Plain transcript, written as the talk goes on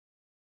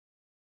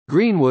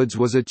Greenwoods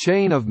was a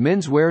chain of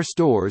menswear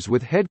stores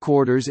with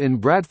headquarters in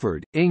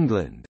Bradford,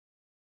 England.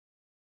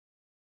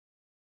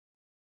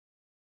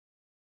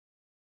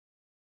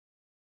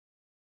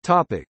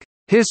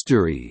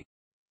 History.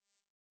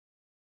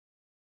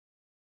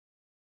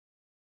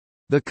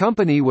 The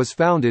company was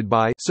founded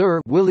by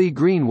Sir Willie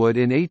Greenwood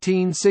in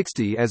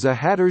 1860 as a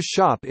hatter's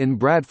shop in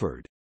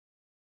Bradford.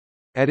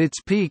 At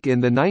its peak in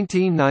the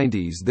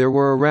 1990s, there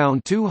were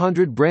around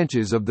 200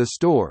 branches of the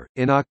store.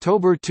 In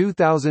October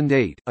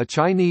 2008, a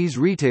Chinese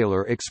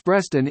retailer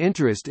expressed an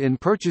interest in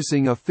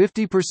purchasing a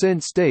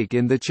 50% stake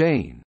in the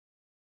chain.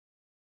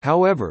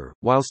 However,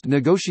 whilst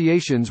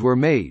negotiations were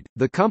made,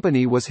 the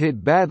company was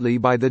hit badly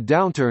by the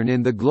downturn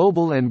in the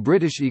global and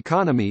British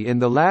economy in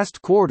the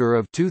last quarter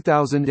of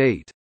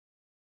 2008.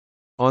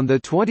 On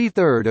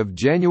 23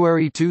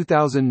 January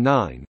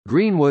 2009,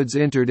 Greenwoods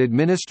entered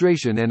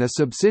administration and a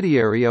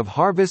subsidiary of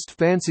Harvest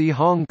Fancy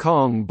Hong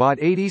Kong bought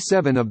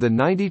 87 of the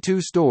 92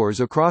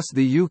 stores across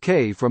the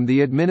UK from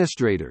the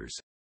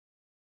administrators.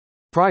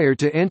 Prior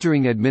to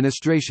entering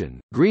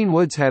administration,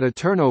 Greenwoods had a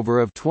turnover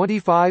of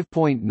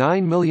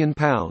 £25.9 million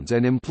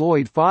and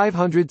employed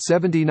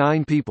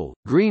 579 people.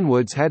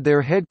 Greenwoods had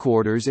their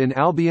headquarters in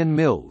Albion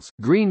Mills,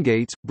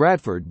 Greengates,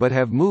 Bradford, but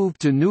have moved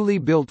to newly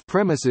built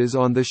premises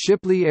on the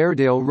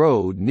Shipley-Airedale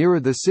Road nearer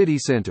the city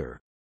centre.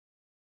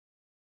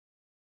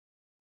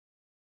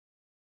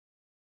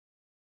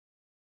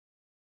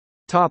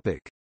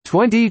 Topic: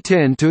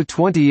 2010 to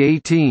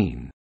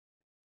 2018.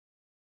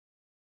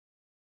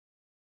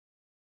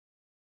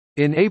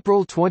 In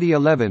April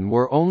 2011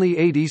 were only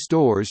 80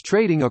 stores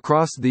trading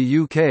across the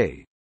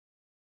UK.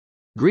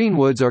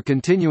 Greenwoods are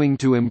continuing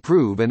to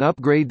improve and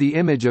upgrade the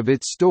image of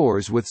its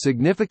stores with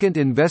significant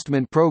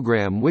investment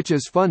program which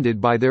is funded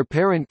by their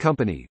parent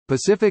company,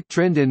 Pacific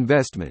Trend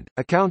Investment,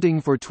 accounting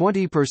for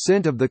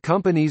 20% of the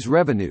company's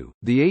revenue.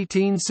 The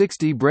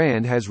 1860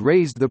 brand has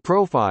raised the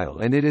profile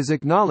and it is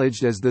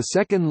acknowledged as the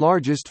second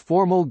largest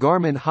formal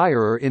garment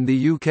hirer in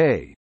the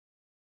UK.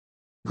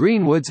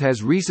 Greenwoods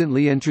has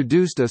recently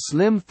introduced a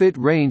slim-fit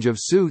range of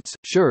suits,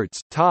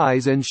 shirts,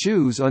 ties and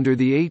shoes under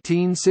the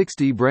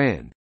 1860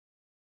 brand.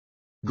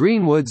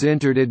 Greenwoods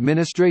entered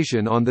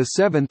administration on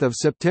 7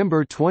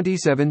 September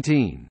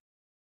 2017.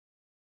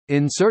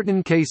 In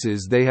certain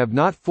cases they have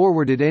not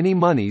forwarded any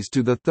monies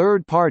to the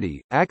third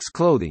party, Axe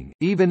Clothing,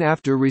 even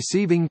after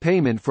receiving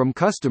payment from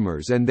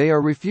customers, and they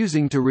are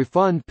refusing to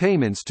refund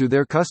payments to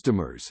their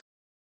customers.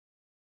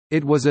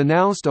 It was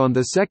announced on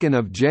 2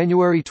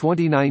 January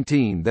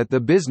 2019 that the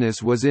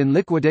business was in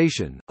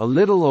liquidation, a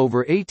little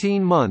over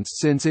 18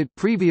 months since it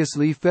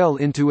previously fell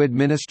into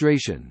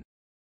administration.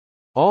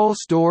 All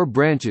store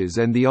branches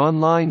and the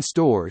online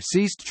store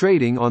ceased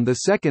trading on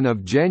 2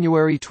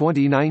 January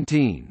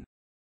 2019.